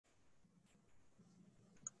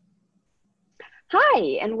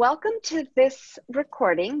Hi, and welcome to this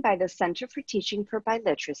recording by the Center for Teaching for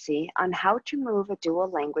Biliteracy on how to move a dual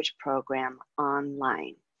language program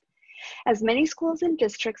online. As many schools and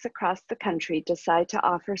districts across the country decide to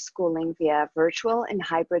offer schooling via virtual and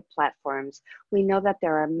hybrid platforms, we know that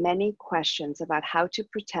there are many questions about how to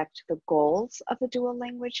protect the goals of a dual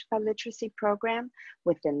language biliteracy program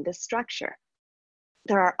within this structure.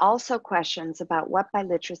 There are also questions about what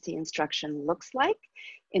biliteracy instruction looks like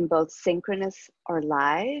in both synchronous or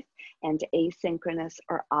live and asynchronous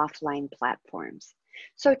or offline platforms.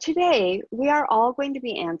 So today, we are all going to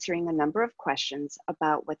be answering a number of questions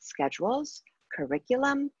about what schedules,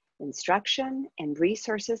 curriculum, instruction, and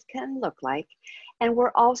resources can look like. And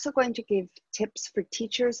we're also going to give tips for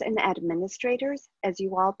teachers and administrators as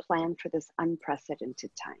you all plan for this unprecedented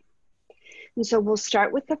time. And so we'll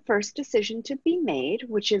start with the first decision to be made,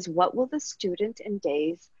 which is what will the student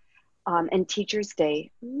and teacher's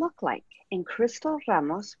day look like? And Crystal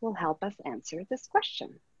Ramos will help us answer this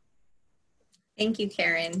question. Thank you,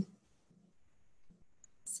 Karen.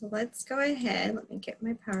 So let's go ahead. Let me get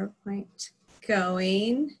my PowerPoint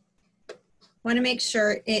going. Want to make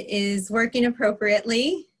sure it is working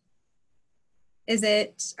appropriately.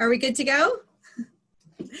 Are we good to go?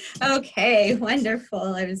 Okay,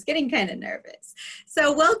 wonderful. I was getting kind of nervous.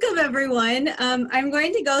 So welcome everyone. I'm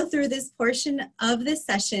going to go through this portion of this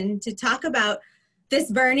session to talk about this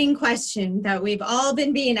burning question that we're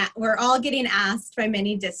all getting asked by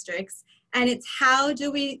many districts, and it's how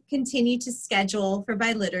do we continue to schedule for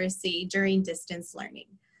biliteracy during distance learning?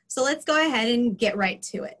 So let's go ahead and get right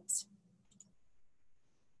to it.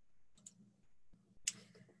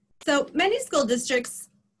 So many school districts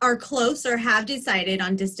are close or have decided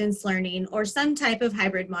on distance learning or some type of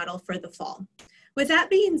hybrid model for the fall. With that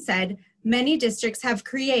being said, many districts have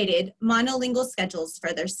created monolingual schedules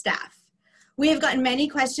for their staff. We have gotten many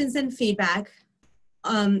questions and feedback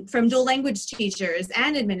from dual language teachers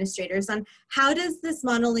and administrators on how does this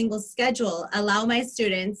monolingual schedule allow my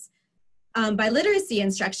students biliteracy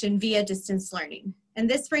instruction via distance learning? And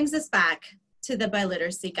this brings us back to the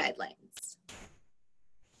biliteracy guidelines.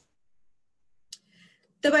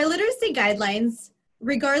 The biliteracy guidelines,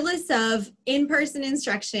 regardless of in-person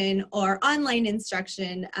instruction or online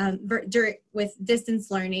instruction with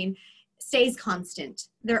distance learning, stays constant.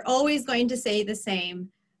 They're always going to say the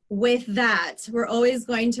same. With that, we're always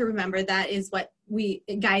going to remember that is what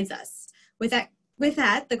guides us. With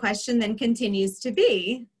that, the question then continues to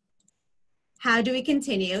be, how do we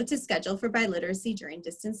continue to schedule for biliteracy during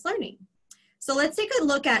distance learning? So let's take a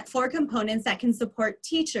look at 4 components that can support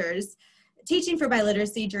teachers teaching for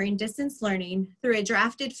biliteracy during distance learning through a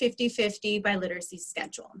drafted 50-50 biliteracy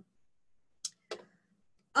schedule.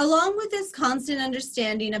 Along with this constant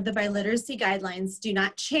understanding of the biliteracy guidelines do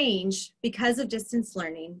not change because of distance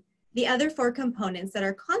learning, the other 4 components that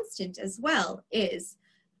are constant as well is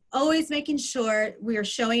always making sure we are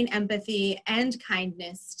showing empathy and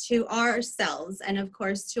kindness to ourselves and of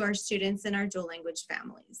course to our students and our dual language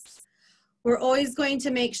families. We're always going to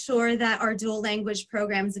make sure that our dual language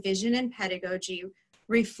program's vision and pedagogy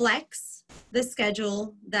reflects the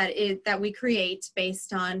schedule that we create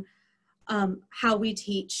based on how we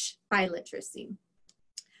teach biliteracy.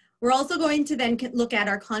 We're also going to then look at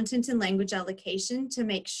our content and language allocation to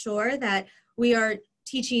make sure that we are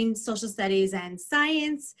teaching social studies and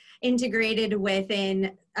science integrated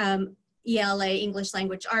within ELA, English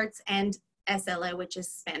Language Arts, and SLA, which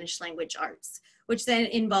is Spanish Language Arts, which then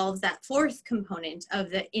involves that 4th component of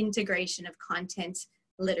the integration of content,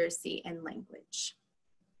 literacy, and language.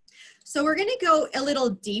 So we're gonna go a little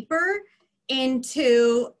deeper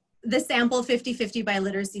into the sample 50-50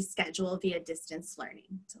 biliteracy schedule via distance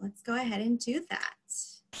learning. So let's go ahead and do that.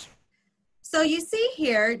 So you see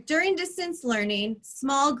here, during distance learning,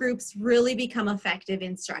 small groups really become effective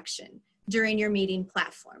instruction during your meeting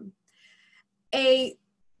platform.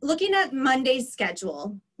 Looking at Monday's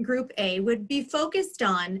schedule, Group A would be focused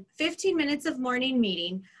on 15 minutes of morning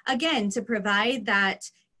meeting, again, to provide that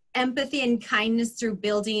empathy and kindness through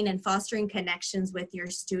building and fostering connections with your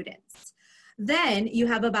students. Then you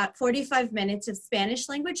have about 45 minutes of Spanish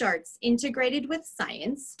language arts integrated with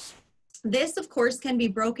science. This, of course, can be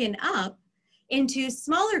broken up into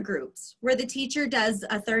smaller groups where the teacher does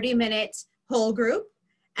a 30-minute whole group,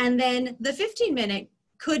 and then the 15-minute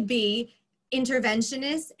could be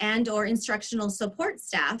interventionists and or instructional support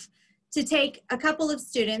staff to take a couple of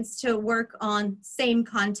students to work on same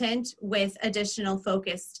content with additional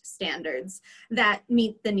focused standards that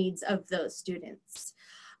meet the needs of those students.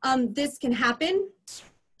 This can happen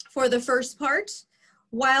for the first part.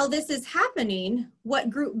 While this is happening, what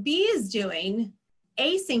Group B is doing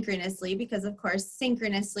asynchronously, because of course,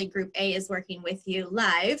 synchronously group A is working with you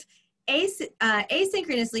live.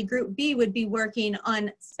 Asynchronously, group B would be working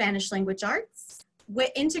on Spanish language arts,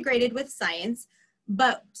 integrated with science,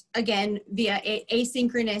 but again, via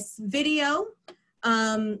asynchronous video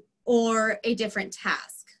or a different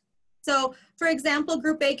task. So for example,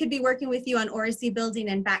 group A could be working with you on oracy building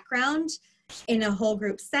and background in a whole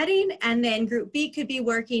group setting, and then group B could be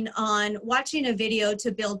working on watching a video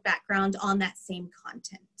to build background on that same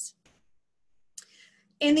content.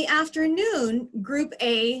 In the afternoon, group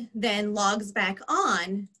A then logs back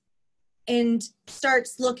on and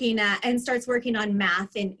starts working on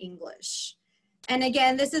math and English. And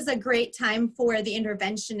again, this is a great time for the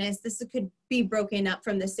interventionist. This could be broken up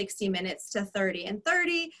from the 60 minutes to 30 and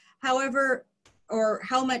 30, however, or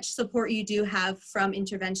how much support you do have from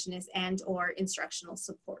interventionists and or instructional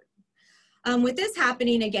support. With this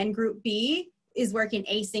happening, again, group B is working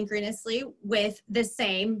asynchronously with the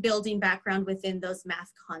same building background within those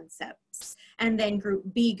math concepts. And then group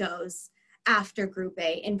B goes after group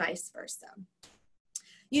A and vice versa.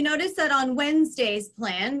 You notice that on Wednesday's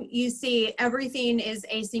plan, you see everything is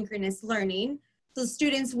asynchronous learning. So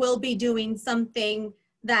students will be doing something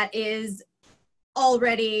that is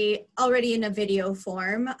already in a video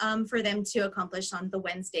form for them to accomplish on the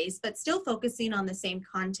Wednesdays, but still focusing on the same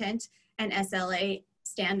content and SLA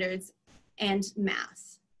standards and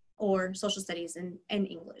math or social studies and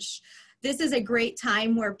English. This is a great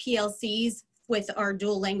time where PLCs with our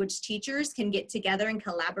dual language teachers can get together and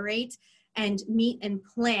collaborate and meet and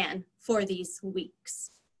plan for these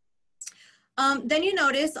weeks. Then you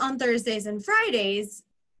notice on Thursdays and Fridays,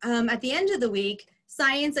 at the end of the week,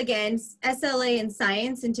 science, again, SLA and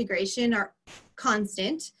science integration are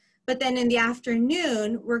constant, but then in the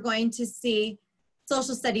afternoon, we're going to see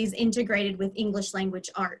social studies integrated with English language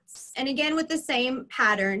arts. And again, with the same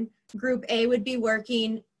pattern, group A would be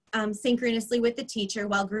working synchronously with the teacher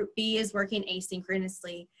while group B is working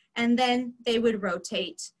asynchronously, and then they would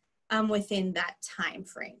rotate within that time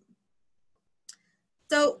frame.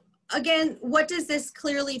 So again, what does this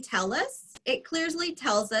clearly tell us? It clearly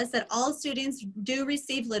tells us that all students do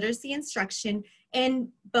receive literacy instruction in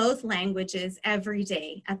both languages every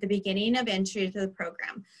day at the beginning of entry to the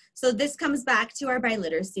program. So this comes back to our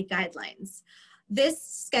biliteracy guidelines. This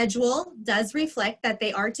schedule does reflect that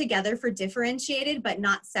they are together for differentiated but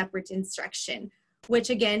not separate instruction, which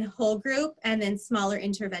again, whole group and then smaller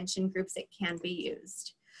intervention groups that can be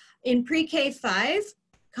used. In pre-K 5,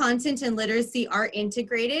 content and literacy are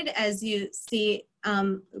integrated, as you see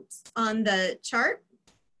on the chart.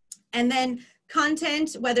 And then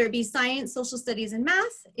content, whether it be science, social studies, and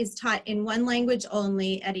math, is taught in one language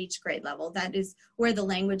only at each grade level. That is where the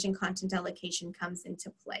language and content allocation comes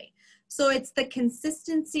into play. So it's the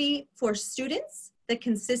consistency for students, the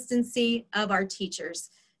consistency of our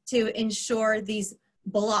teachers to ensure these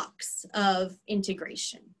blocks of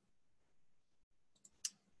integration.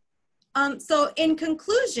 So in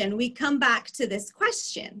conclusion, we come back to this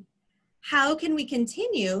question: how can we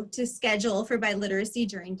continue to schedule for biliteracy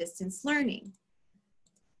during distance learning?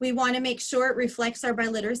 We want to make sure it reflects our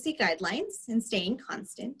biliteracy guidelines and staying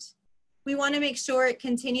constant. We want to make sure it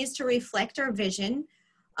continues to reflect our vision,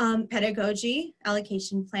 pedagogy,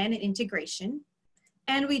 allocation plan, and integration.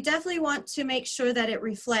 And we definitely want to make sure that it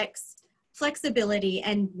reflects flexibility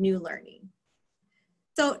and new learning.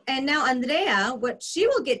 So, and now Andrea, what she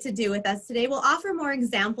will get to do with us today will offer more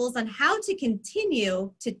examples on how to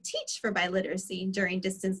continue to teach for biliteracy during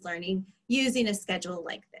distance learning using a schedule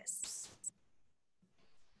like this.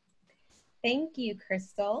 Thank you,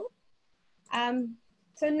 Crystal.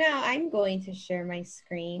 So now I'm going to share my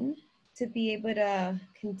screen to be able to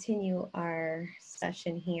continue our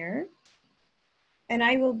session here. And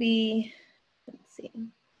I will be,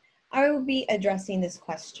 I will be addressing this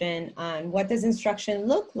question on what does instruction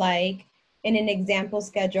look like in an example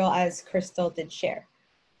schedule, as Crystal did share.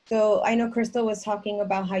 So I know Crystal was talking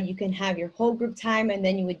about how you can have your whole group time and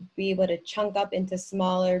then you would be able to chunk up into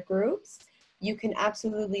smaller groups. You can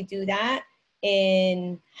absolutely do that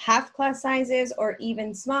in half class sizes or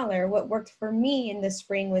even smaller. What worked for me in the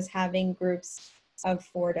spring was having groups of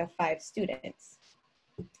 4 to 5 students.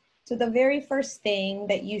 So the very first thing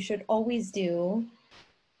that you should always do,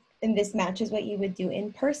 and this matches what you would do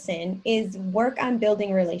in person, is work on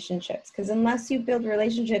building relationships. Because unless you build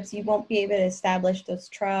relationships, you won't be able to establish those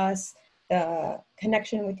trusts, the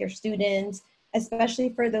connection with your students, especially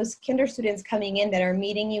for those kinder students coming in that are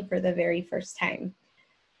meeting you for the very first time.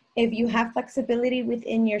 If you have flexibility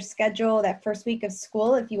within your schedule that first week of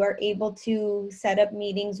school, if you are able to set up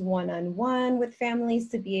meetings one-on-one with families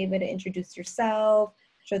to be able to introduce yourself,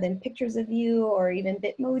 show them pictures of you or even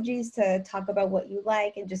Bitmojis to talk about what you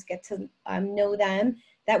like and just get to know them.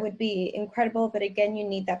 That would be incredible. But again, you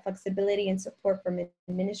need that flexibility and support from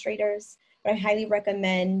administrators. But I highly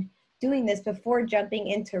recommend doing this before jumping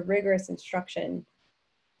into rigorous instruction.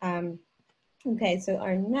 Okay, so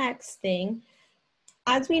our next thing,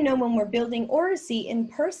 as we know, when we're building oracy in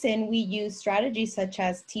person, we use strategies such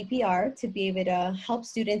as TPR to be able to help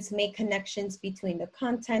students make connections between the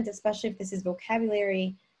content, especially if this is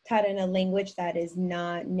vocabulary taught in a language that is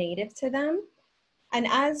not native to them. And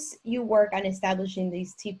as you work on establishing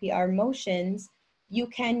these TPR motions, you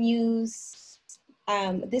can use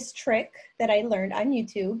this trick that I learned on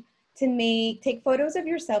YouTube to take photos of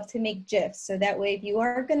yourself to make GIFs. So that way, if you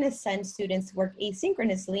are going to send students to work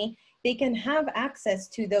asynchronously, they can have access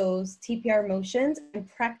to those TPR motions and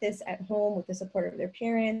practice at home with the support of their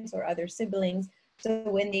parents or other siblings. So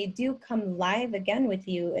when they do come live again with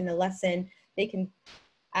you in a lesson, they can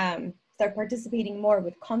start participating more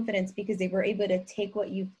with confidence because they were able to take what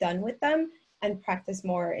you've done with them and practice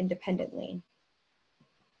more independently.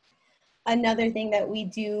 Another thing that we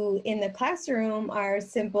do in the classroom are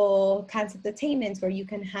simple concept attainments where you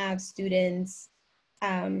can have students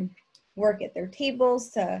work at their tables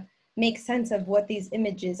to make sense of what these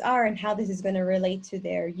images are and how this is going to relate to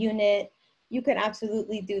their unit. You can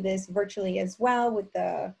absolutely do this virtually as well with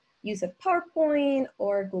the use of PowerPoint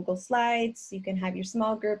or Google Slides. You can have your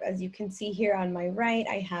small group. As you can see here on my right,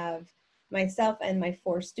 I have myself and my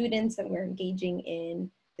 4 students that we're engaging in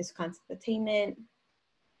this concept attainment.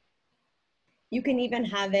 You can even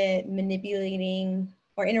have it manipulating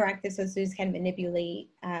or interactive so students can manipulate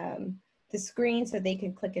the screen so they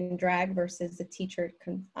can click and drag versus the teacher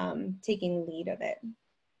taking lead of it.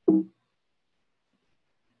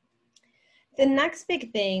 The next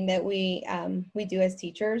big thing that we do as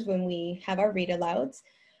teachers when we have our read alouds,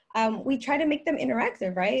 we try to make them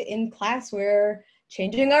interactive, right? In class, we're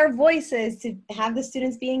changing our voices to have the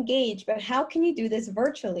students be engaged, but how can you do this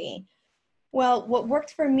virtually? Well, what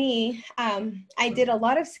worked for me, I did a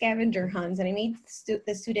lot of scavenger hunts and I made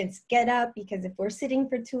the students get up because if we're sitting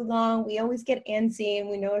for too long, we always get antsy and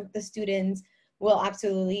we know the students will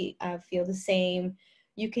absolutely feel the same.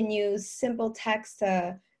 You can use simple text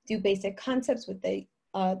to do basic concepts with the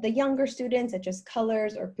younger students, such as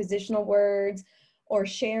colors or positional words or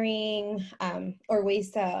sharing or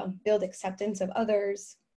ways to build acceptance of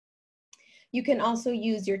others. You can also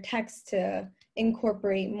use your text to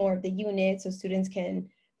incorporate more of the unit so students can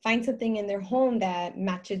find something in their home that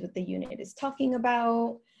matches what the unit is talking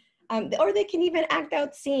about. Or they can even act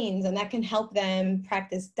out scenes and that can help them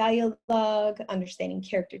practice dialogue, understanding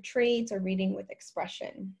character traits, or reading with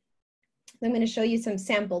expression. I'm going to show you some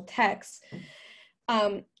sample texts.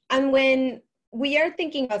 And when we are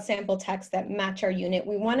thinking about sample texts that match our unit,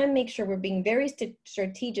 we want to make sure we're being very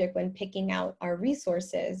strategic when picking out our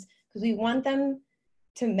resources because we want them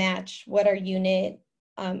to match what our unit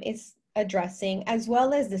is addressing, as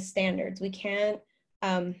well as the standards. We can't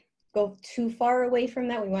go too far away from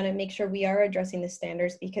that. We want to make sure we are addressing the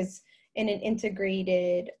standards because in an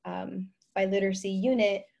integrated biliteracy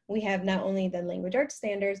unit, we have not only the language arts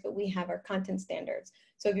standards, but we have our content standards.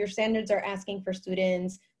 So if your standards are asking for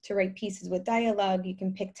students to write pieces with dialogue, you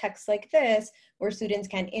can pick texts like this, where students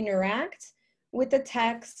can interact with the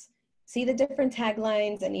text, see the different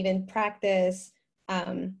taglines, and even practice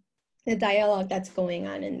the dialogue that's going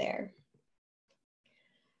on in there.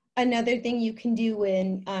 Another thing you can do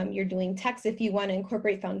when you're doing text, if you want to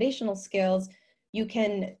incorporate foundational skills, you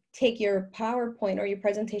can take your PowerPoint or your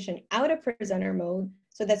presentation out of presenter mode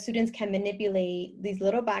so that students can manipulate these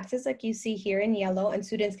little boxes like you see here in yellow, and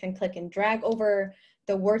students can click and drag over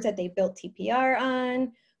the words that they built TPR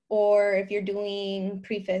on, or if you're doing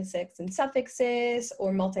prefixes and suffixes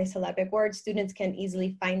or multisyllabic words, students can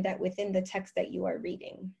easily find that within the text that you are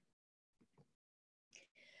reading.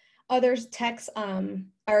 Other texts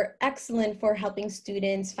are excellent for helping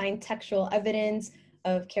students find textual evidence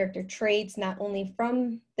of character traits, not only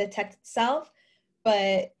from the text itself,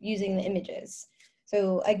 but using the images.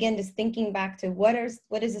 So again, just thinking back to what is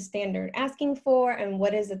the standard asking for and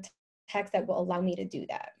what is a text that will allow me to do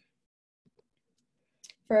that.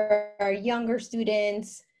 For our younger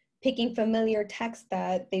students, picking familiar text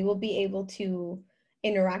that they will be able to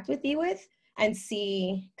interact with you with and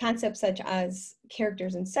see concepts such as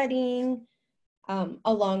characters and setting,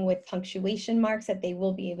 along with punctuation marks that they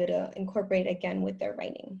will be able to incorporate again with their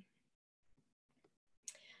writing.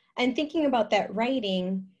 And thinking about that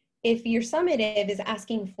writing, if your summative is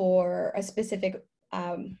asking for a specific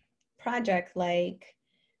project like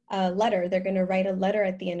a letter, they're going to write a letter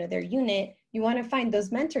at the end of their unit, you want to find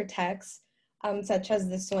those mentor texts, such as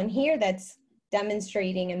this one here that's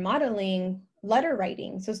demonstrating and modeling letter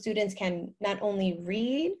writing, so students can not only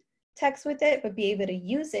read text with it, but be able to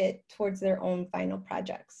use it towards their own final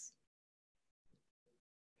projects.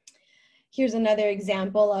 Here's another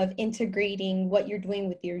example of integrating what you're doing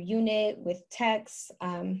with your unit with text.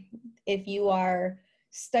 If you are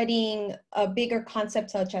studying a bigger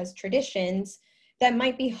concept such as traditions, that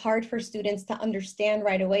might be hard for students to understand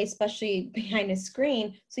right away, especially behind a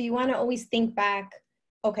screen. So you want to always think back,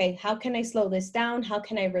 okay, how can I slow this down? How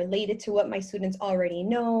can I relate it to what my students already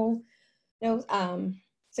know?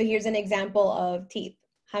 So here's an example of teeth.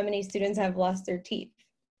 How many students have lost their teeth?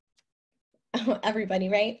 Everybody,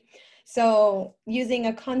 right? So using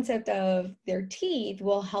a concept of their teeth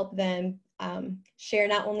will help them share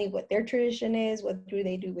not only what their tradition is, what do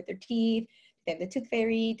they do with their teeth, do they have the tooth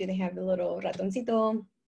fairy, do they have the little ratoncito,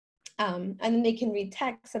 and then they can read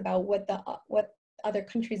texts about what other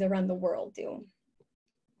countries around the world do.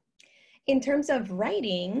 In terms of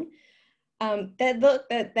writing,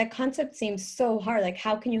 that concept seems so hard. Like,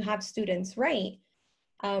 how can you have students write?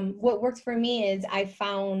 What works for me is I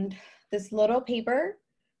found this little paper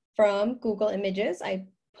from Google Images. I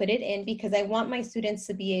put it in because I want my students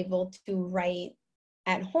to be able to write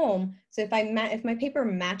at home. So if my paper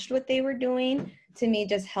matched what they were doing, to me,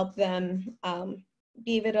 just help them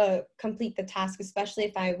be able to complete the task, especially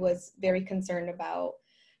if I was very concerned about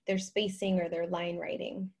their spacing or their line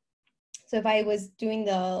writing. So if I was doing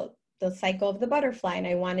the cycle of the butterfly and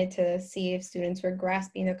I wanted to see if students were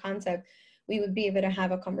grasping the concept, we would be able to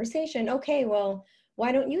have a conversation. Okay, well,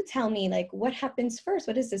 why don't you tell me, like, what happens first?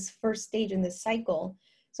 What is this first stage in this cycle?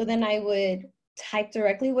 So then I would type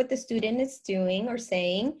directly what the student is doing or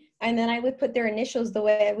saying, and then I would put their initials the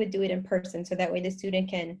way I would do it in person. So that way the student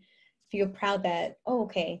can feel proud that, oh,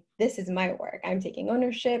 okay, this is my work. I'm taking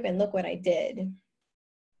ownership and look what I did.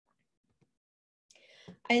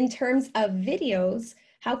 In terms of videos,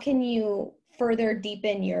 how can you further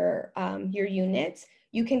deepen your units?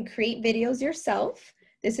 You can create videos yourself.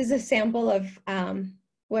 This is a sample of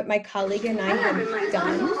what my colleague and I have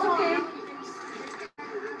done.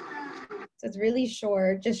 So it's really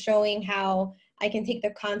short, just showing how I can take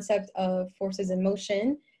the concept of forces in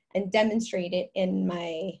motion and demonstrate it in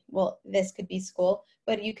my, well, this could be school,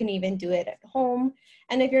 but you can even do it at home.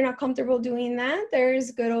 And if you're not comfortable doing that,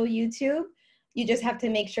 there's good old YouTube. You just have to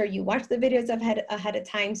make sure you watch the videos ahead of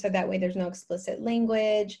time, so that way there's no explicit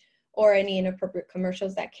language or any inappropriate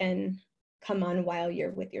commercials that can come on while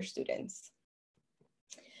you're with your students.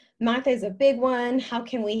 Math is a big one. How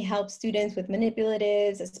can we help students with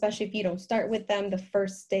manipulatives, especially if you don't start with them the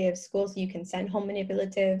first day of school, so you can send home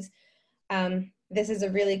manipulatives? This is a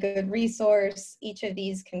really good resource. Each of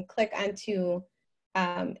these can click onto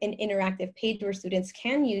an interactive page where students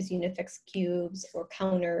can use Unifix cubes or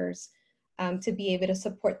counters to be able to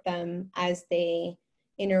support them as they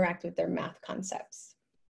interact with their math concepts.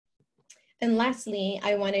 And lastly,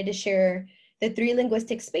 I wanted to share the 3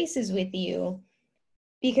 linguistic spaces with you,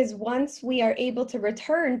 because once we are able to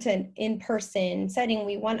return to an in-person setting,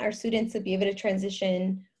 we want our students to be able to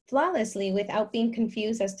transition flawlessly without being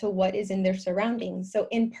confused as to what is in their surroundings. So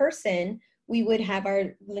in person, we would have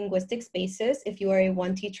our linguistic spaces. If you are a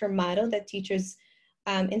one-teacher model that teaches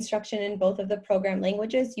instruction in both of the program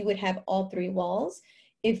languages, you would have all 3 walls.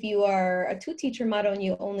 If you are a 2-teacher model and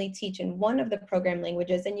you only teach in one of the program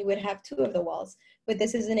languages, then you would have 2 of the walls. But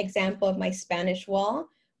this is an example of my Spanish wall,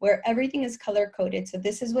 where everything is color-coded. So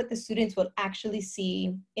this is what the students will actually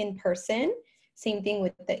see in person. Same thing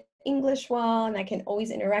with the English wall, and I can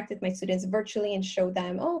always interact with my students virtually and show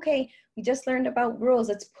them, oh, okay, we just learned about rules.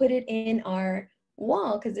 Let's put it in our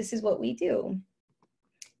wall, because this is what we do.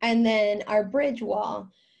 And then our bridge wall,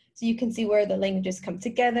 so you can see where the languages come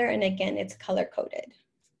together, and again, it's color-coded.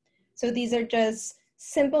 So these are just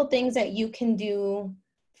simple things that you can do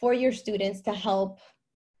for your students to help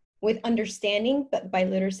with understanding the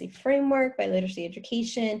biliteracy framework, biliteracy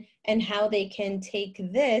education, and how they can take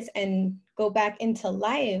this and go back into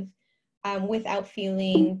live without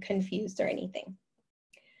feeling confused or anything.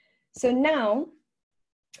 So now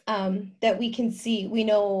that we can see, we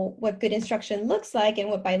know what good instruction looks like and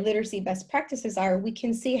what biliteracy best practices are, we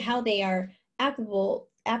can see how they are applicable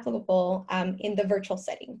in the virtual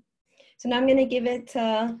setting. So now I'm gonna give it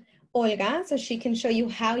to Olga, so she can show you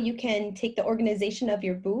how you can take the organization of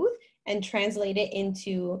your booth and translate it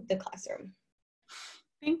into the classroom.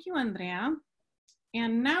 Thank you, Andrea.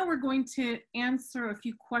 And now we're going to answer a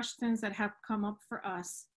few questions that have come up for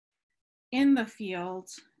us in the field.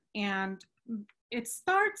 And it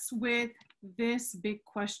starts with this big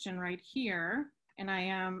question right here. And I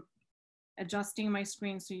am adjusting my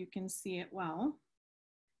screen so you can see it well.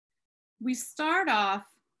 We start off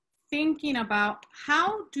thinking about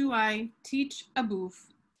how do I teach a booth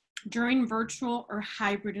during virtual or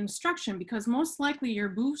hybrid instruction, because most likely your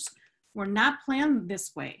booths were not planned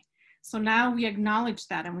this way. So now we acknowledge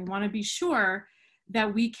that, and we want to be sure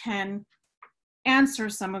that we can answer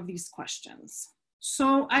some of these questions.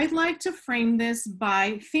 So I'd like to frame this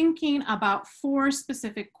by thinking about 4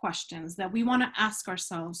 specific questions that we want to ask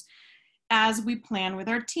ourselves as we plan with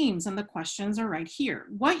our teams, and the questions are right here.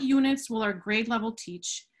 What units will our grade level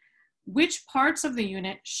teach? Which parts of the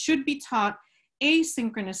unit should be taught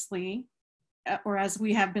asynchronously, or as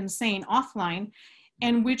we have been saying, offline,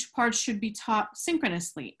 and which parts should be taught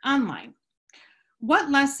synchronously, online? What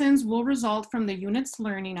lessons will result from the unit's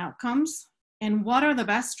learning outcomes? And what are the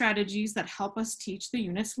best strategies that help us teach the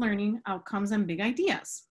unit's learning outcomes and big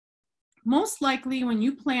ideas? Most likely when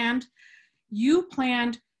you planned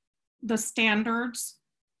the standards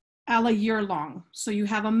a year long. So you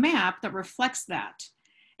have a map that reflects that.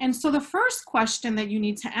 And so the first question that you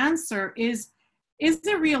need to answer is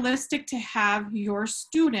it realistic to have your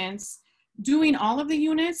students doing all of the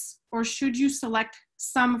units, or should you select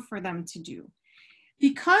some for them to do?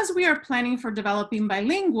 Because we are planning for developing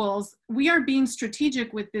bilinguals, we are being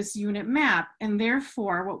strategic with this unit map, and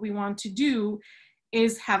therefore what we want to do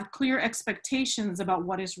is have clear expectations about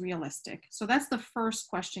what is realistic. So that's the first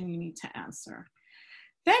question you need to answer.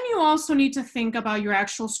 Then you also need to think about your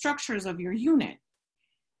actual structures of your unit.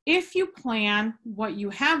 If you plan what you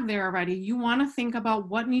have there already, you want to think about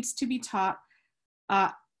what needs to be taught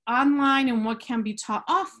online and what can be taught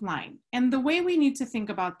offline. And the way we need to think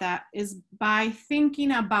about that is by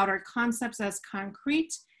thinking about our concepts as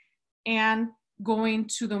concrete and going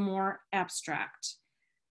to the more abstract.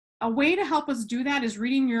 A way to help us do that is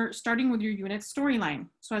starting with your unit storyline.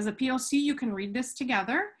 So as a PLC, you can read this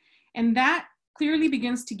together, and that clearly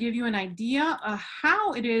begins to give you an idea of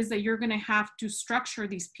how it is that you're going to have to structure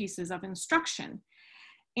these pieces of instruction.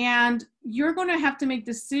 And you're going to have to make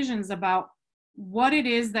decisions about what it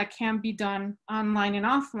is that can be done online and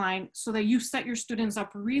offline, so that you set your students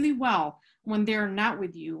up really well when they're not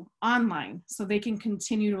with you online, so they can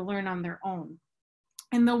continue to learn on their own.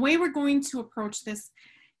 And the way we're going to approach this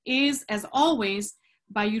is, as always,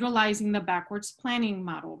 by utilizing the backwards planning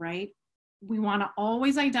model, right? We want to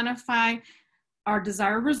always identify our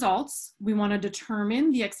desired results. We want to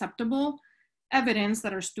determine the acceptable evidence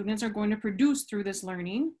that our students are going to produce through this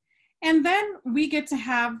learning. And then we get to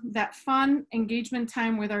have that fun engagement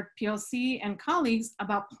time with our PLC and colleagues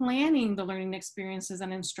about planning the learning experiences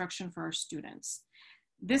and instruction for our students.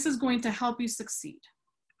 This is going to help you succeed.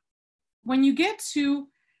 When you get to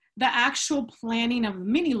the actual planning of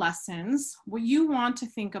mini lessons, what you want to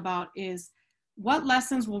think about is what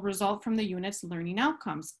lessons will result from the unit's learning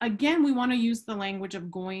outcomes. Again, we want to use the language of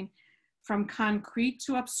going from concrete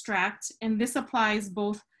to abstract, and this applies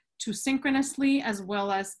both to synchronously as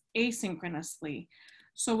well as asynchronously.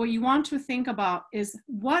 So what you want to think about is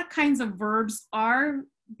what kinds of verbs are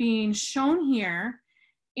being shown here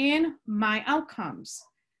in my outcomes.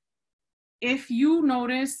 If you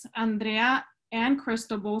notice, Andrea and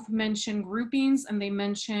Crystal both mentioned groupings, and they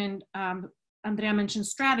mentioned, Andrea mentioned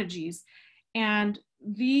strategies. And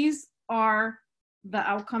these are the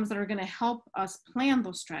outcomes that are going to help us plan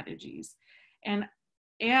those strategies and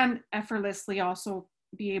effortlessly also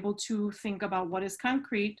be able to think about what is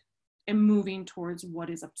concrete and moving towards what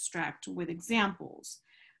is abstract with examples,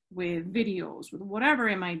 with videos, with whatever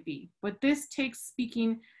it might be. But this takes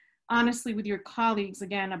speaking honestly with your colleagues,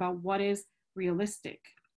 again, about what is realistic.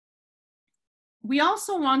 We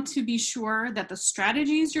also want to be sure that the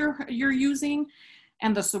strategies you're using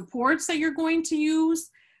and the supports that you're going to use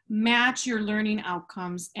match your learning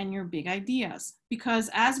outcomes and your big ideas. Because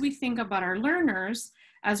as we think about our learners,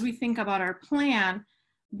 as we think about our plan,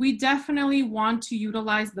 we definitely want to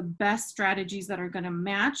utilize the best strategies that are going to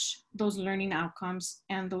match those learning outcomes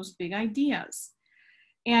and those big ideas.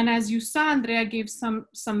 And as you saw, Andrea gave some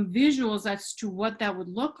visuals as to what that would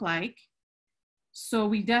look like. So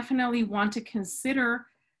we definitely want to consider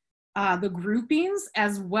the groupings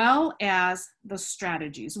as well as the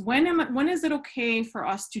strategies. When is it okay for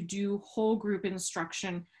us to do whole group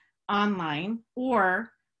instruction online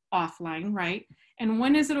or offline, right? And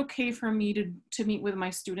when is it okay for me to meet with my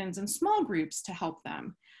students in small groups to help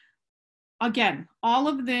them? Again, all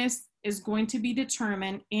of this is going to be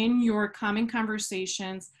determined in your common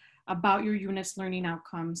conversations about your unit's learning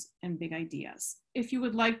outcomes and big ideas. If you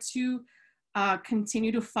would like to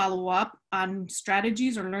continue to follow up on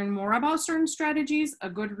strategies or learn more about certain strategies, a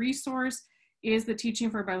good resource is the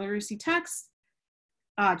Teaching for Biliteracy text.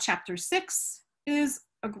 Chapter 6 is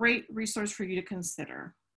a great resource for you to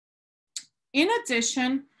consider. In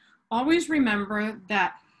addition, always remember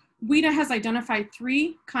that WIDA has identified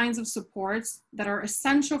 3 kinds of supports that are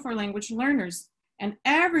essential for language learners, and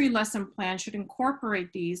every lesson plan should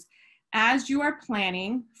incorporate these as you are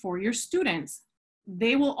planning for your students.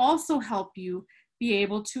 They will also help you be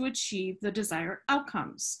able to achieve the desired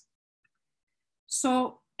outcomes.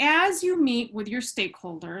 So as you meet with your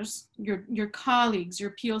stakeholders, your colleagues,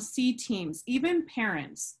 your PLC teams, even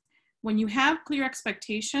parents, when you have clear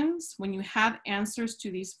expectations, when you have answers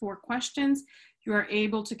to these 4 questions, you are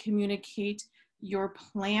able to communicate your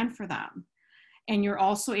plan for them. And you're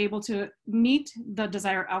also able to meet the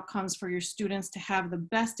desired outcomes for your students to have the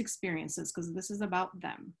best experiences, because this is about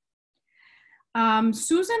them.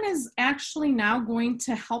 Susan is actually now going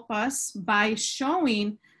to help us by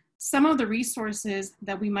showing some of the resources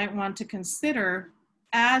that we might want to consider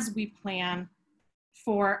as we plan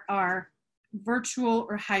for our virtual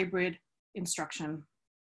or hybrid instruction.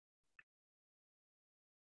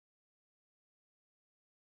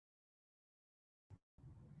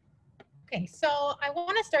 Okay, so I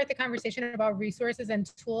want to start the conversation about resources and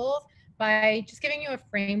tools by just giving you a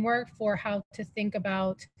framework for how to think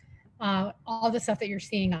about all the stuff that you're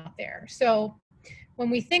seeing out there. So when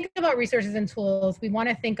we think about resources and tools, we want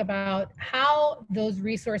to think about how those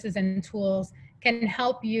resources and tools can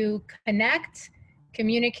help you connect,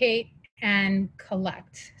 communicate, and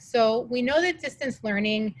collect. So we know that distance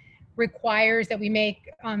learning requires that we make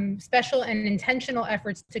special and intentional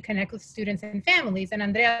efforts to connect with students and families. And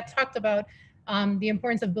Andrea talked about the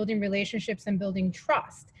importance of building relationships and building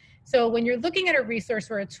trust. So when you're looking at a resource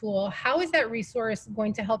or a tool, how is that resource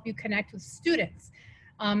going to help you connect with students?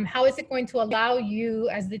 How is it going to allow you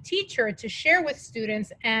as the teacher to share with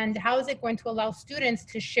students, and how is it going to allow students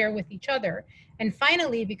to share with each other? And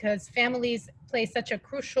finally, because families play such a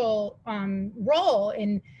crucial role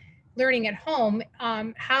in learning at home,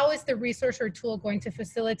 how is the resource or tool going to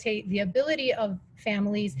facilitate the ability of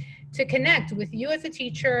families to connect with you as a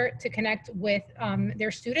teacher, to connect with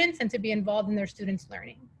their students, and to be involved in their students'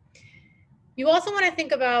 learning? You also want to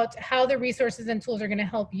think about how the resources and tools are going to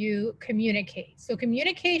help you communicate. So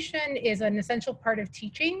communication is an essential part of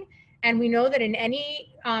teaching, and we know that in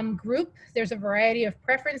any group, there's a variety of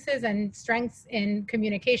preferences and strengths in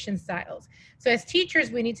communication styles. So as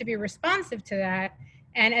teachers, we need to be responsive to that.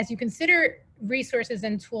 And as you consider resources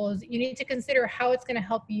and tools, you need to consider how it's going to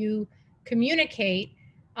help you communicate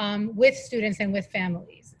with students and with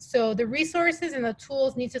families. So the resources and the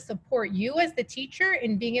tools need to support you as the teacher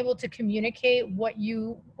in being able to communicate what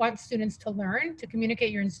you want students to learn, to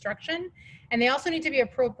communicate your instruction. And they also need to be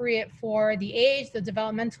appropriate for the age, the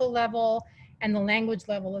developmental level, and the language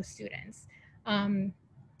level of students. And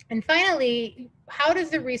finally, how does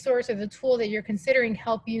the resource or the tool that you're considering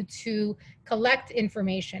help you to collect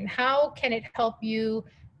information? How can it help you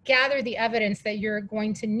gather the evidence that you're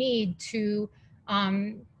going to need to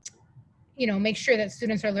make sure that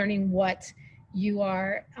students are learning what you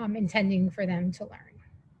are intending for them to learn?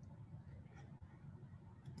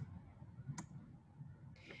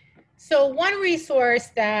 So one resource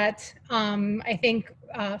that I think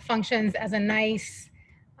functions as a nice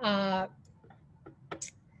kind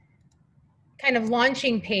of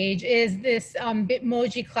launching page is this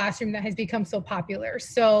Bitmoji classroom that has become so popular.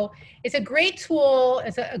 So it's a great tool,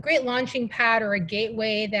 it's a great launching pad or a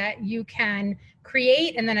gateway that you can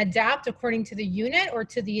create and then adapt according to the unit or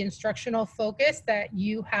to the instructional focus that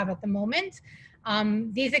you have at the moment.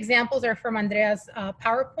 These examples are from Andrea's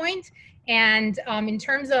PowerPoint. And in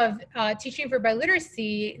terms of teaching for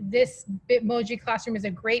biliteracy, this Bitmoji classroom is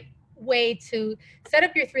a great way to set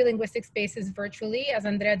up your 3 linguistic spaces virtually, as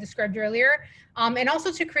Andrea described earlier, and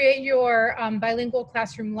also to create your bilingual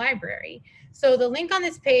classroom library. So the link on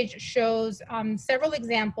this page shows several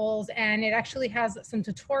examples, and it actually has some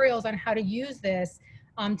tutorials on how to use this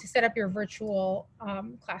to set up your virtual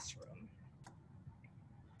classroom.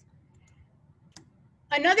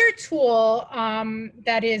 Another tool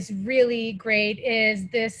that is really great is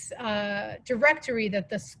this directory that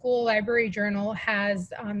the School Library Journal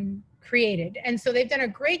has created. And so they've done a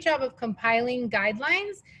great job of compiling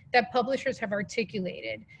guidelines that publishers have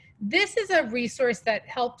articulated. This is a resource that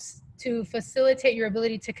helps to facilitate your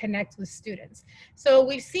ability to connect with students. So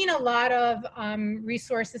we've seen a lot of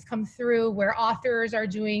resources come through where authors are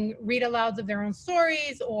doing read alouds of their own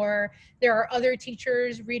stories, or there are other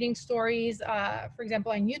teachers reading stories, for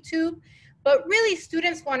example, on YouTube. But really,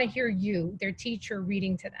 students want to hear you, their teacher,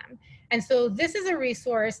 reading to them. And so this is a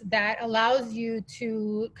resource that allows you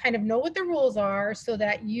to kind of know what the rules are so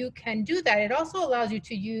that you can do that. It also allows you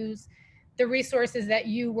to use the resources that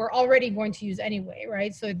you were already going to use anyway,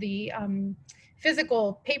 right? So the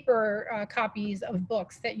physical paper copies of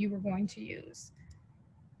books that you were going to use.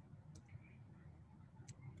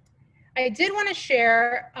 I did want to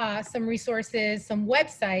share some resources, some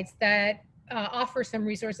websites that offer some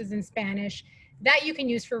resources in Spanish that you can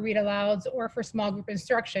use for read alouds or for small group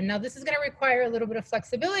instruction. Now, this is going to require a little bit of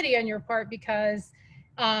flexibility on your part because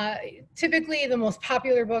typically the most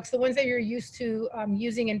popular books, the ones that you're used to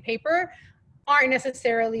using in paper, aren't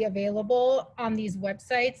necessarily available on these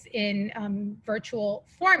websites in virtual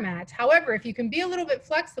format. However, if you can be a little bit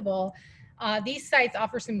flexible, these sites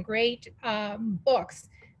offer some great books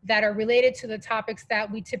that are related to the topics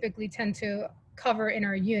that we typically tend to cover in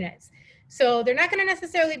our units. So they're not going to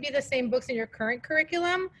necessarily be the same books in your current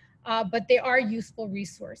curriculum, but they are useful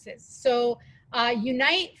resources. So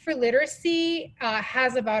Unite for Literacy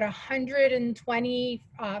has about 120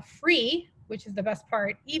 free, which is the best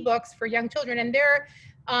part, ebooks for young children. And they're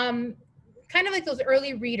kind of like those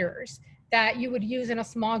early readers that you would use in a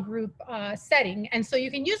small group setting. And so you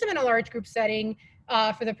can use them in a large group setting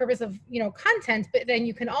for the purpose of content, but then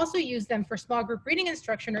you can also use them for small group reading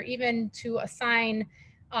instruction or even to assign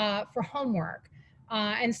for homework.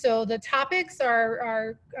 And so the topics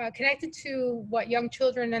are connected to what young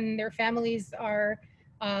children and their families are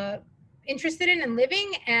interested in and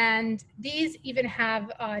living, and these even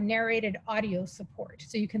have narrated audio support,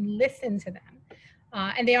 so you can listen to them.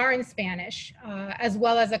 And they are in Spanish, as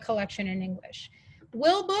well as a collection in English.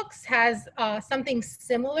 Will Books has something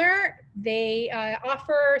similar. They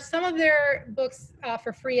offer some of their books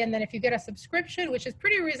for free, and then if you get a subscription, which is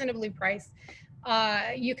pretty reasonably priced,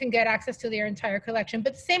 you can get access to their entire collection.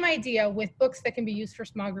 But same idea with books that can be used for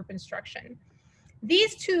small group instruction.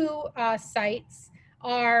 These two sites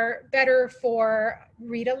are better for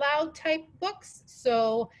read aloud type books.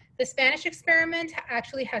 So the Spanish Experiment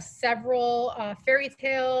actually has several fairy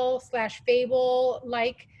tale / fable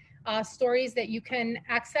like stories that you can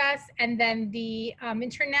access. And then the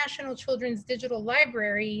International Children's Digital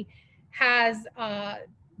Library has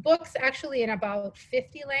books actually in about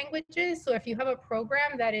 50 languages. So if you have a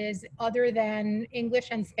program that is other than English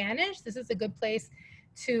and Spanish, this is a good place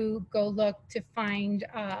to go look to find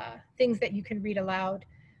things that you can read aloud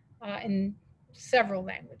in several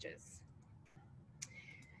languages.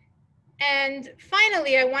 And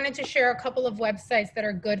finally, I wanted to share a couple of websites that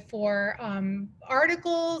are good for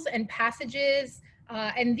articles and passages.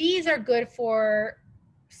 And these are good for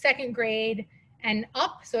second grade and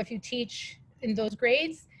up. So if you teach in those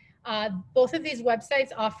grades, both of these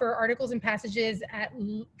websites offer articles and passages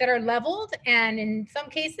that are leveled, and in some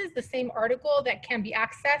cases, the same article that can be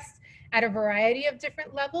accessed at a variety of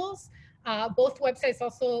different levels. Both websites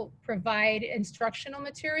also provide instructional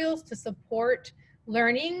materials to support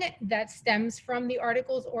learning that stems from the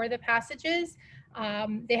articles or the passages.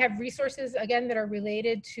 They have resources, again, that are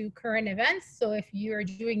related to current events. So if you're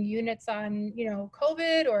doing units on,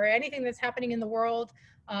 COVID or anything that's happening in the world,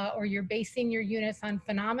 or you're basing your units on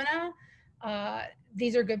phenomena,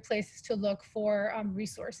 these are good places to look for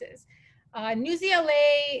resources.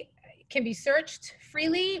 Newsela can be searched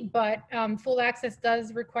freely, but full access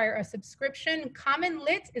does require a subscription. Common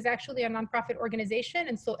Lit is actually a nonprofit organization,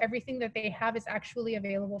 and so everything that they have is actually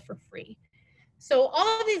available for free. So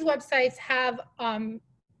all of these websites have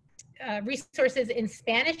resources in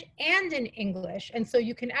Spanish and in English, and so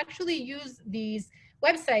you can actually use these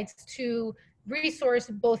websites to resource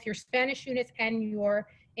both your Spanish units and your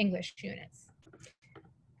English units.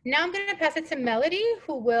 Now I'm going to pass it to Melody,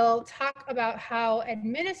 who will talk about how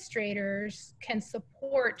administrators can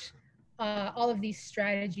support all of these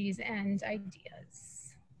strategies and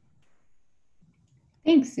ideas.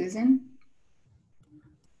 Thanks, Susan.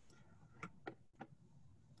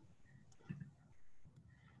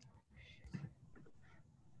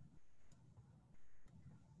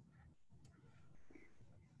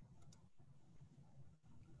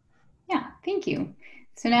 Yeah, thank you.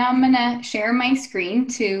 So now I'm going to share my screen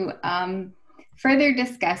to further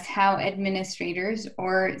discuss how administrators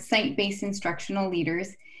or site-based instructional leaders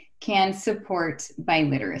can support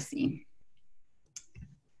biliteracy.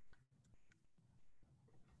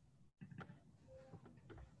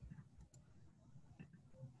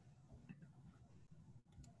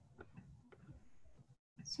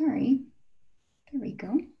 Sorry, there we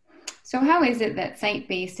go. So how is it that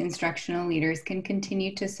site-based instructional leaders can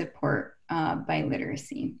continue to support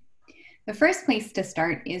biliteracy? The first place to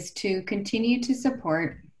start is to continue to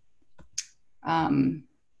support and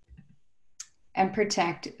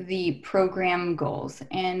protect the program goals.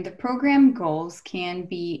 And the program goals can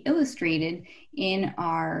be illustrated in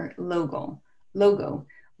our logo,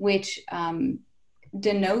 which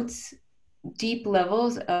denotes deep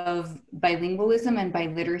levels of bilingualism and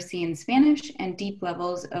biliteracy in Spanish, and deep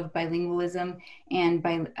levels of bilingualism and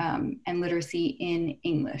literacy in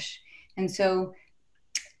English. And so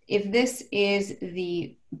If this is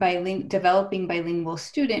the developing bilingual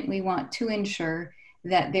student, we want to ensure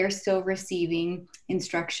that they're still receiving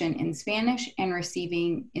instruction in Spanish and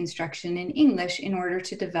receiving instruction in English in order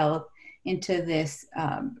to develop into this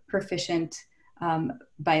proficient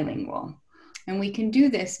bilingual. And we can do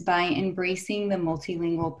this by embracing the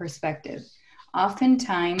multilingual perspective.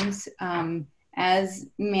 Oftentimes, as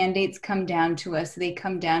mandates come down to us, they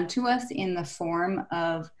come down to us in the form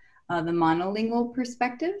of the monolingual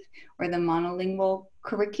perspective or the monolingual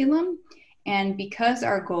curriculum. And because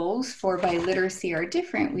our goals for biliteracy are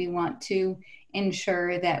different, we want to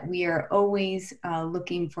ensure that we are always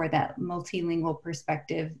looking for that multilingual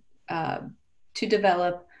perspective to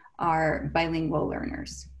develop our bilingual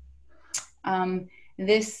learners.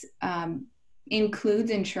 This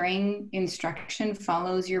includes ensuring instruction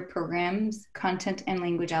follows your program's content and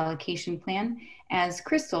language allocation plan, as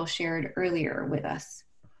Crystal shared earlier with us,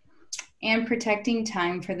 and protecting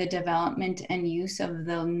time for the development and use of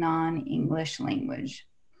the non-English language.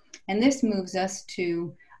 And this moves us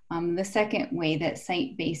to the second way that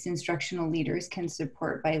site-based instructional leaders can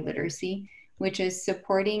support biliteracy, which is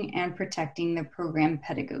supporting and protecting the program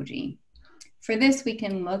pedagogy. For this, we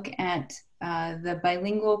can look at the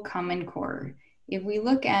Bilingual Common Core. If we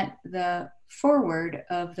look at the foreword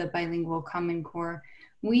of the Bilingual Common Core,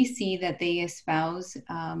 we see that they espouse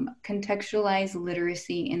contextualized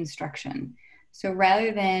literacy instruction. So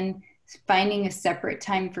rather than finding a separate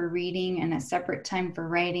time for reading and a separate time for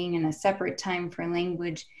writing and a separate time for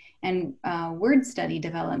language and word study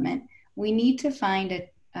development, we need to find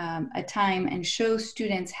a time and show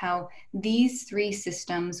students how these three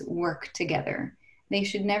systems work together. They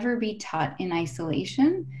should never be taught in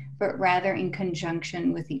isolation, but rather in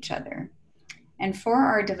conjunction with each other. And for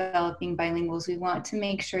our developing bilinguals, we want to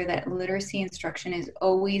make sure that literacy instruction is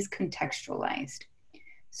always contextualized.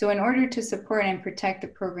 So in order to support and protect the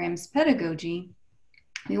program's pedagogy,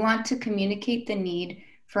 we want to communicate the need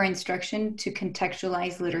for instruction to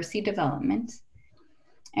contextualize literacy development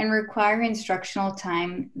and require instructional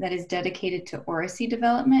time that is dedicated to oracy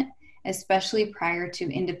development, especially prior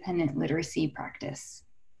to independent literacy practice.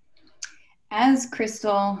 As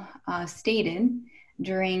Crystal stated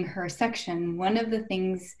during her section, one of the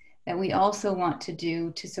things that we also want to do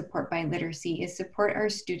to support biliteracy is support our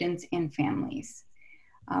students and families.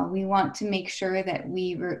 We want to make sure that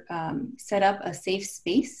we set up a safe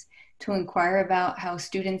space to inquire about how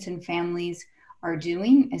students and families are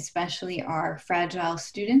doing, especially our fragile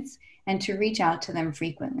students, and to reach out to them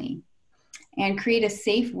frequently. And create a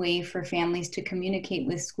safe way for families to communicate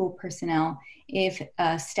with school personnel if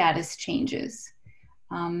status changes.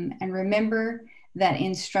 And remember that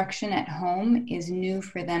instruction at home is new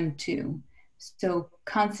for them too. So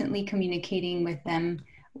constantly communicating with them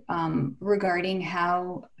regarding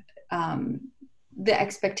how the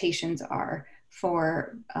expectations are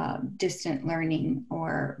for distant learning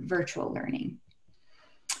or virtual learning.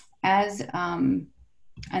 As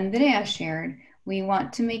Andrea shared, we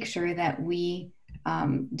want to make sure that we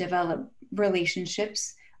develop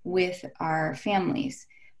relationships with our families.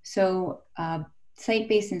 So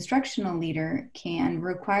site-based instructional leader can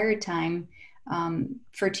require time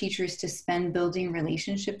for teachers to spend building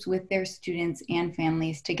relationships with their students and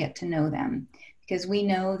families to get to know them, because we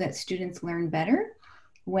know that students learn better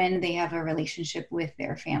when they have a relationship with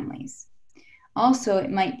their families. Also, it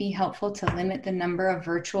might be helpful to limit the number of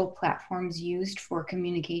virtual platforms used for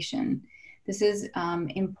communication. This is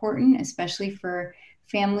important, especially for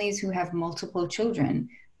families who have multiple children.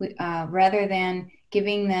 Rather than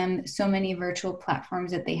giving them so many virtual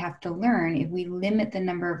platforms that they have to learn, if we limit the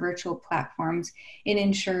number of virtual platforms, it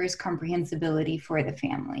ensures comprehensibility for the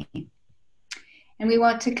family. And we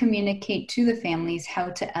want to communicate to the families how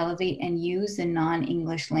to elevate and use the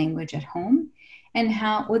non-English language at home, and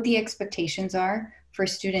what the expectations are for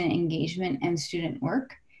student engagement and student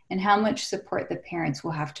work, and how much support the parents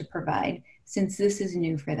will have to provide, since this is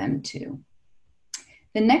new for them too.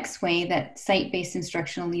 The next way that site-based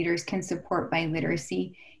instructional leaders can support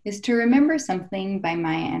biliteracy is to remember something by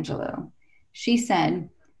Maya Angelou. She said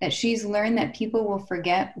that she's learned that people will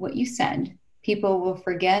forget what you said, people will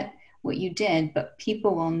forget what you did, but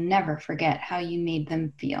people will never forget how you made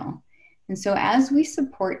them feel. And so as we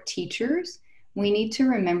support teachers, we need to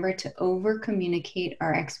remember to over-communicate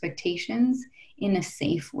our expectations in a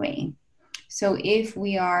safe way. So if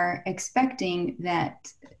we are expecting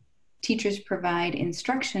that teachers provide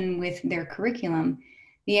instruction with their curriculum,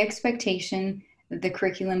 the expectation that the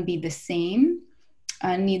curriculum be the same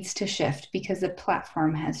needs to shift because the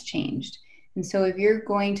platform has changed. And so if you're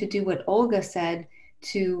going to do what Olga said,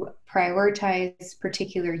 to prioritize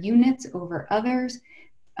particular units over others,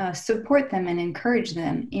 support them and encourage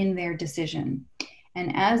them in their decision.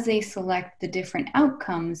 And as they select the different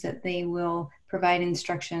outcomes that they will provide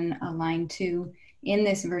instruction aligned to in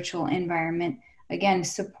this virtual environment, again,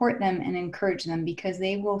 support them and encourage them, because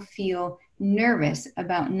they will feel nervous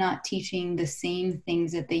about not teaching the same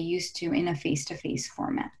things that they used to in a face-to-face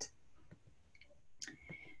format.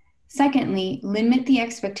 Secondly, limit the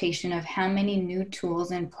expectation of how many new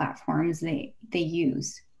tools and platforms they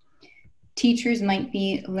use. Teachers might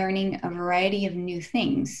be learning a variety of new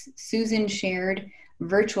things. Susan shared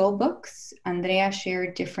virtual books. Andrea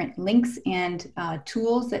shared different links and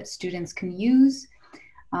tools that students can use.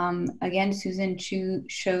 Again, Susan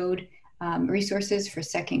showed resources for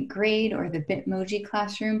second grade or the Bitmoji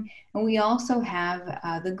classroom. And we also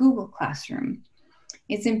have the Google Classroom.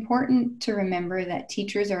 It's important to remember that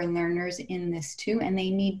teachers are learners in this too, and they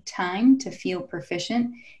need time to feel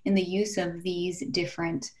proficient in the use of these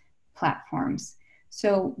different platforms.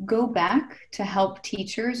 So go back to help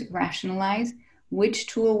teachers rationalize which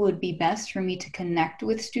tool would be best for me to connect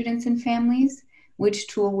with students and families, which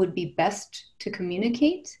tool would be best to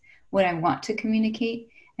communicate what I want to communicate,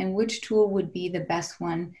 and which tool would be the best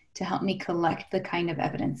one to help me collect the kind of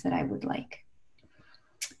evidence that I would like.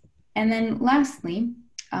 And then lastly,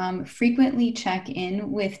 frequently check in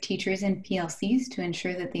with teachers and PLCs to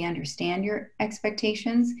ensure that they understand your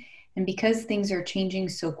expectations. And because things are changing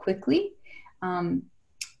so quickly,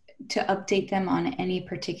 to update them on any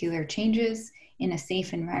particular changes in a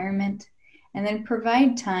safe environment, and then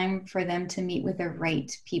provide time for them to meet with the right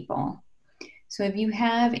people. So if you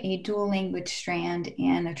have a dual language strand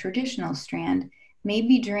and a traditional strand,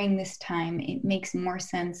 maybe during this time, it makes more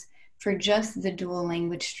sense for just the dual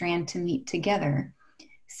language strand to meet together,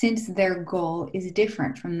 since their goal is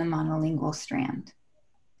different from the monolingual strand.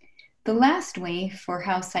 The last way for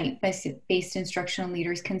how site-based instructional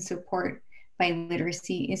leaders can support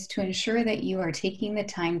biliteracy is to ensure that you are taking the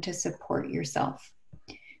time to support yourself.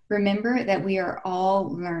 Remember that we are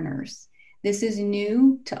all learners. This is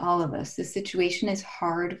new to all of us. The situation is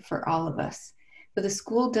hard for all of us, but the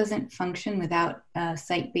school doesn't function without a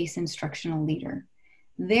site-based instructional leader.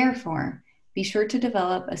 Therefore, be sure to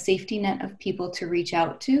develop a safety net of people to reach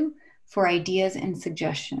out to for ideas and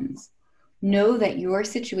suggestions. Know that your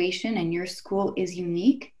situation and your school is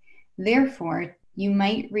unique. Therefore, you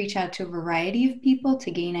might reach out to a variety of people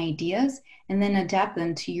to gain ideas and then adapt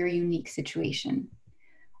them to your unique situation.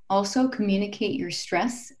 Also, communicate your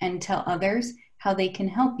stress and tell others how they can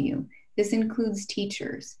help you. This includes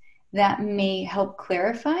teachers. That may help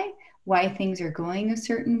clarify why things are going a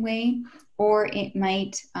certain way, or it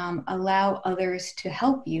might allow others to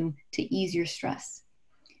help you to ease your stress.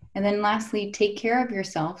 And then lastly, take care of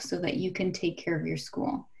yourself so that you can take care of your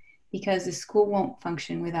school, because the school won't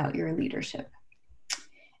function without your leadership.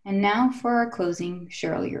 And now for our closing,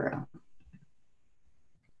 Cheryl Euro.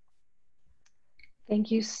 Thank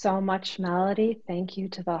you so much, Melody. Thank you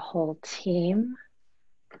to the whole team.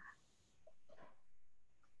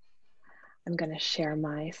 I'm going to share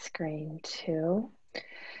my screen too.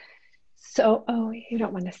 So, oh, you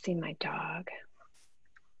don't want to see my dog.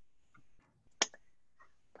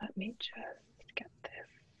 Let me just get this.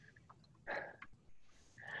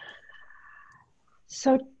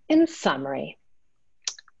 So, in summary,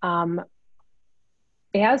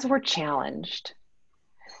 as we're challenged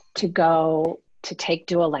to take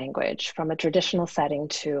dual language from a traditional setting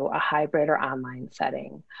to a hybrid or online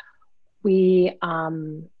setting, we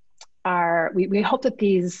hope that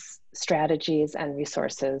these strategies and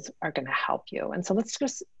resources are going to help you. And so let's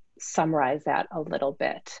just summarize that a little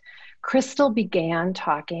bit. Crystal began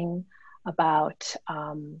talking about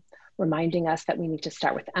reminding us that we need to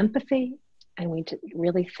start with empathy, and we need to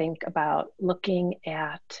really think about looking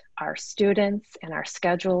at our students and our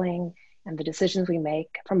scheduling and the decisions we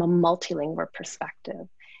make from a multilingual perspective.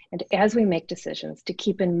 And as we make decisions, to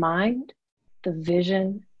keep in mind the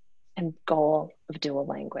vision and goal of dual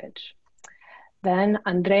language. Then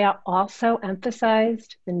Andrea also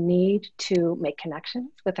emphasized the need to make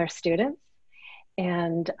connections with our students,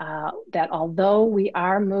 and that although we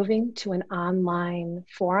are moving to an online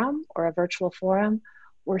forum or a virtual forum,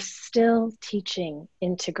 we're still teaching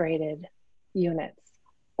integrated units,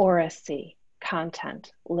 oracy,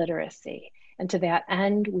 content, literacy. And to that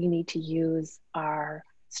end, we need to use our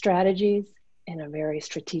strategies in a very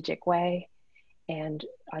strategic way. And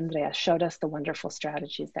Andrea showed us the wonderful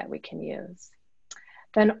strategies that we can use.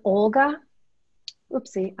 Then Olga,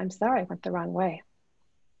 oopsie, I'm sorry, I went the wrong way.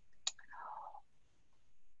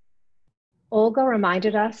 Olga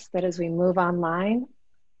reminded us that as we move online,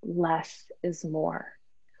 less is more.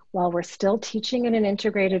 While we're still teaching in an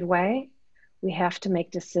integrated way, We have to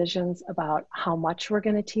make decisions about how much we're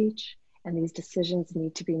going to teach, and these decisions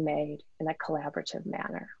need to be made in a collaborative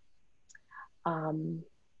manner.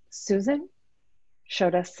 Susan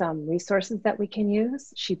showed us some resources that we can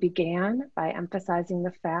use. She began by emphasizing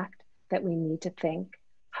the fact that we need to think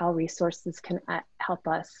how resources can help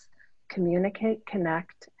us communicate,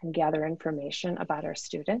 connect, and gather information about our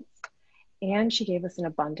students. And she gave us an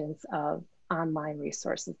abundance of online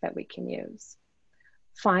resources that we can use.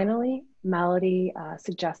 Finally, Melody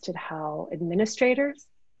suggested how administrators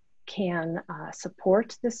can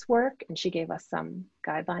support this work, and she gave us some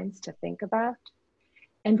guidelines to think about.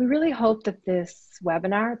 And we really hope that this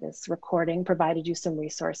webinar, this recording, provided you some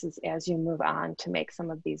resources as you move on to make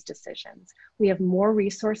some of these decisions. We have more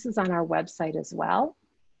resources on our website as well.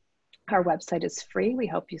 Our website is free. We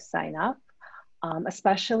hope you sign up,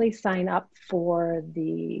 especially sign up for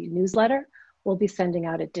the newsletter. We'll be sending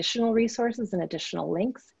out additional resources and additional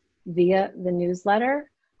links via the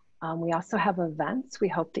newsletter. We also have events. We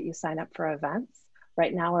hope that you sign up for events.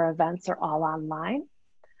 Right now, our events are all online.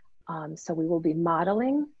 So we will be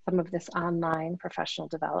modeling some of this online professional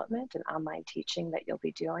development and online teaching that you'll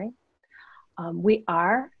be doing. We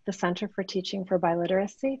are the Center for Teaching for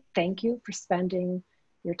Biliteracy. Thank you for spending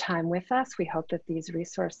your time with us. We hope that these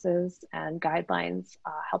resources and guidelines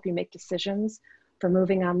help you make decisions for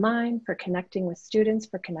moving online, for connecting with students,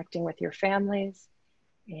 for connecting with your families.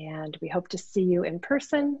 And we hope to see you in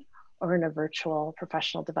person or in a virtual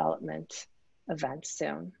professional development event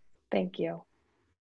soon. Thank you.